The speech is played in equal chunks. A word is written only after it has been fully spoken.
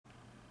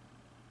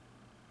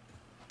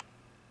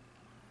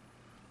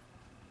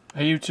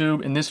Hey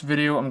YouTube, in this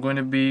video I'm going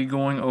to be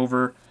going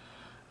over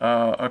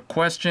a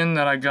question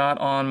that I got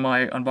on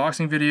my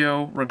unboxing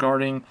video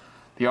regarding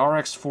the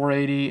RX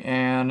 480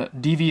 and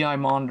DVI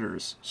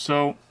monitors.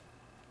 So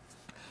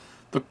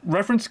the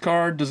reference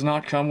card does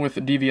not come with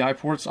DVI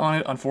ports on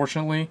it,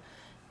 unfortunately.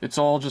 It's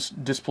all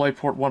just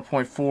Displayport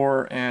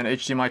 1.4 and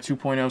HDMI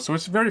 2.0, so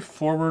it's very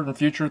forward and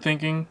future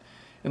thinking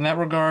in that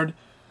regard.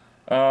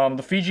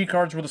 The Fiji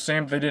cards were the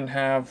same, but they didn't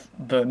have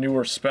the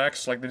newer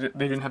specs, like they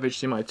didn't have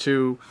HDMI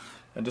 2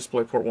 and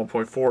DisplayPort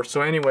 1.4.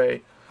 So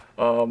anyway,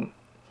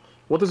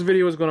 what this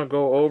video is going to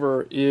go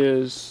over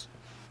is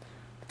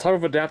the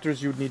type of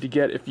adapters you would need to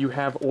get if you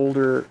have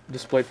older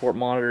DisplayPort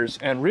monitors.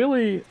 And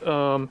really,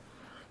 from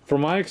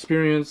my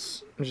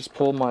experience, let me just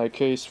pull my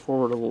case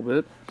forward a little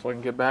bit so I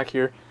can get back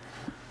here.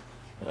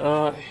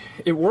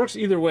 It works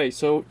either way.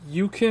 So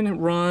you can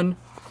run,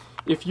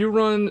 if you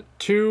run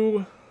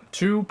two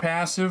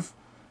passive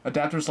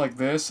adapters like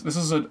this. This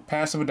is a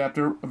passive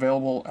adapter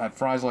available at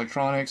Fry's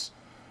Electronics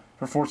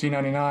for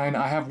 $14.99.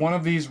 I have one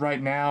of these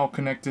right now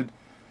connected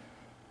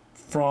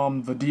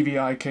from the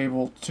DVI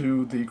cable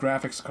to the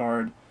graphics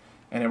card,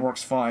 and it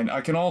works fine. I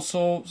can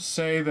also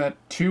say that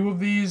two of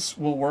these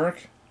will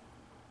work,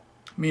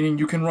 meaning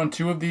you can run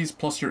two of these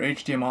plus your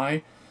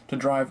HDMI to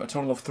drive a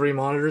total of 3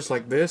 monitors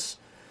like this.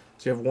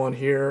 So you have one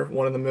here,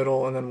 one in the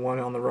middle, and then one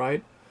on the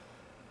right.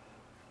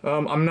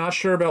 I'm not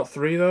sure about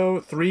 3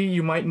 though. 3,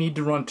 you might need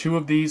to run 2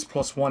 of these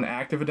plus 1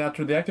 active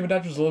adapter. The active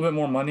adapter is a little bit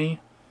more money.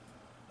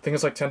 I think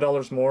it's like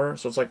 $10 more,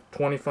 so it's like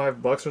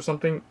 25 bucks or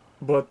something.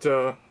 But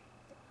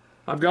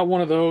I've got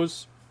one of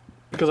those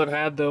because I've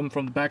had them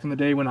from back in the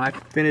day when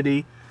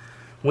iFinity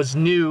was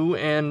new,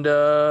 and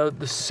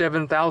the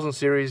 7000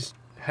 series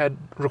had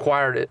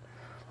required it.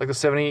 Like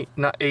the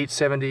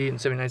 870 and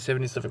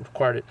 7970 stuff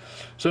required it.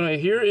 So anyway,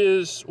 here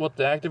is what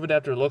the active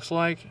adapter looks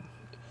like.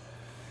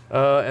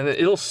 And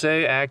it'll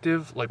say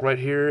active, like right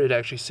here, it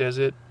actually says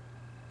it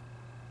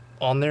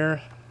on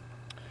there.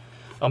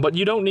 But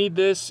you don't need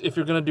this if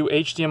you're going to do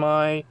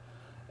HDMI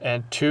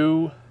and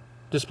 2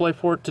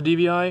 DisplayPort to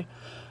DVI.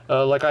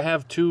 Like I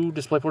have 2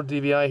 DisplayPort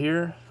to DVI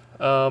here.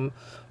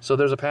 So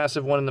there's a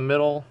passive one in the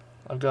middle.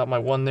 I've got my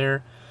one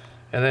there.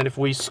 And then if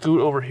we scoot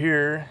over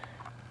here,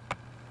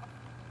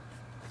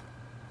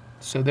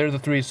 so there's the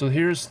 3. So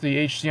here's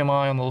the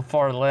HDMI on the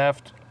far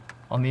left,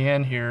 on the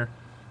end here,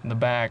 in the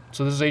back.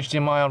 So this is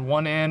HDMI on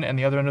one end, and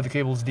the other end of the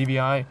cable is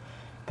DVI.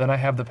 Then I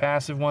have the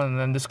passive one, and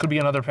then this could be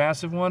another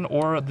passive one,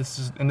 or this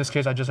is, in this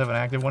case, I just have an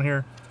active one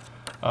here.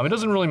 It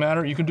doesn't really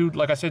matter. You can do,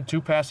 like I said,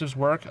 2 passives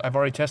work. I've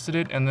already tested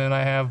it, and then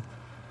I have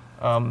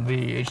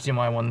the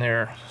HDMI one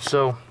there.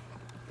 So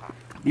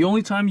the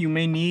only time you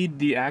may need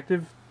the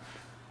active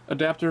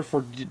adapter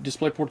for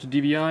DisplayPort to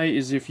DVI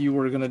is if you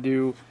were going to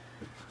do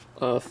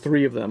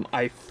 3 of them,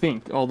 I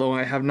think, although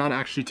I have not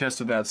actually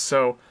tested that.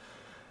 So,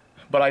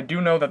 but I do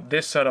know that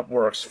this setup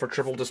works for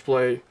triple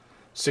display,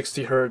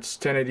 60 Hz,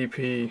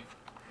 1080p,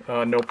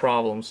 no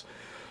problems.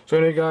 So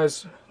anyway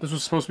guys, this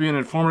was supposed to be an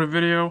informative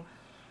video.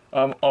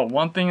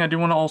 One thing I do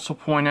want to also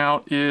point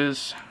out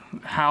is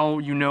how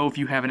you know if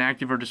you have an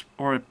active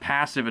or a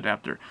passive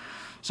adapter.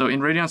 So in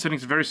Radeon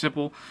settings, it's very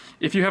simple.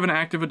 If you have an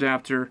active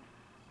adapter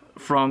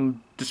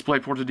from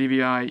DisplayPort to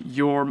DVI,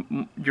 your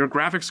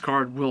graphics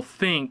card will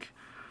think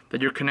that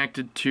you're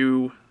connected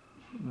to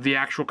the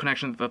actual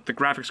connection that the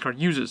graphics card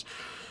uses.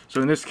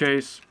 So in this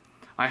case,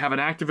 I have an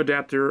active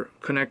adapter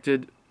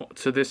connected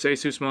to this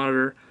Asus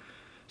monitor.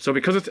 So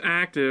because it's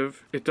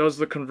active, it does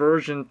the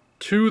conversion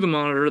to the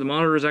monitor. The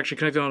monitor is actually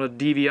connected on a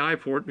DVI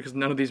port because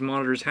none of these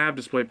monitors have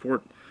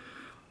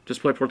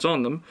DisplayPorts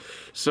on them.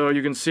 So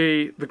you can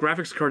see the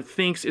graphics card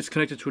thinks it's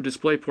connected to a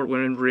DisplayPort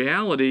when in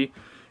reality,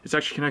 it's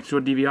actually connected to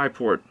a DVI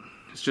port.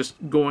 It's just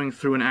going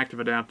through an active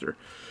adapter.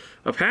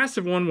 A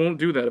passive one won't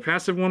do that. A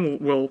passive one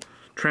will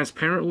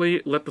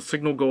transparently let the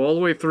signal go all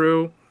the way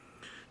through,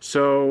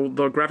 so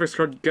the graphics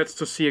card gets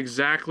to see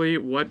exactly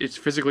what it's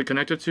physically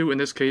connected to. In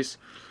this case,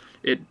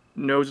 it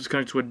knows it's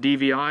connected to a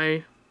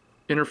DVI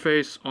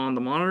interface on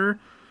the monitor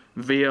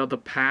via the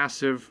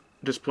passive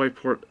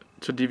DisplayPort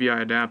to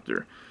DVI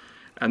adapter.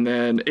 And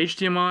then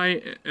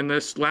HDMI, in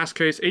this last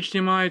case,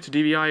 HDMI to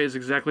DVI is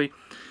exactly,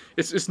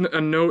 it's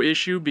a no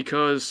issue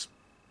because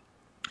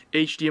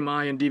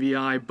HDMI and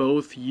DVI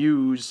both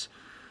use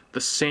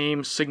the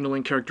same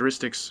signaling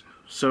characteristics.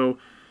 So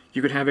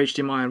you could have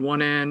HDMI on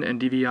one end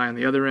and DVI on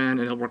the other end,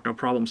 and it'll work no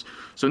problems.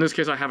 So in this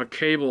case, I have a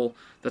cable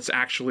that's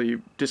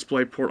actually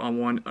DisplayPort on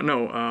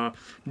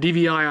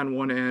DVI on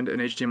one end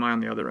and HDMI on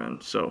the other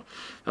end. So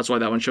that's why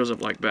that one shows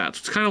up like that.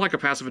 So it's kind of like a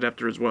passive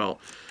adapter as well.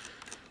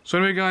 So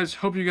anyway guys,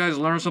 hope you guys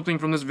learned something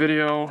from this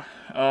video.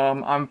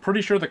 I'm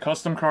pretty sure the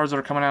custom cards that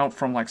are coming out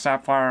from like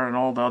Sapphire and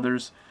all the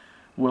others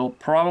will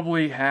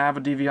probably have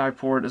a DVI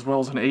port as well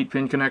as an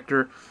 8-pin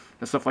connector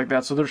and stuff like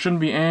that. So there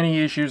shouldn't be any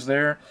issues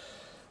there.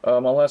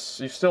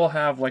 Unless you still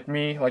have, like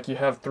me, like you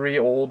have 3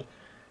 old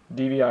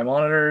DVI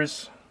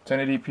monitors,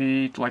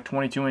 1080p, like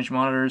 22-inch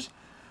monitors.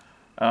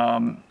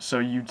 So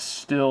you'd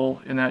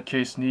still, in that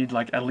case, need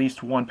like at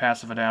least 1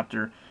 passive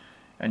adapter,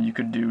 and you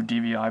could do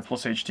DVI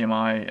plus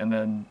HDMI, and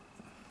then,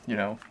 you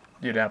know,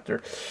 the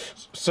adapter.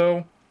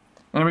 So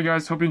anyway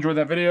guys, hope you enjoyed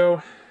that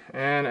video,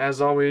 and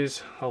as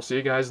always, I'll see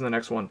you guys in the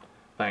next one.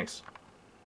 Thanks.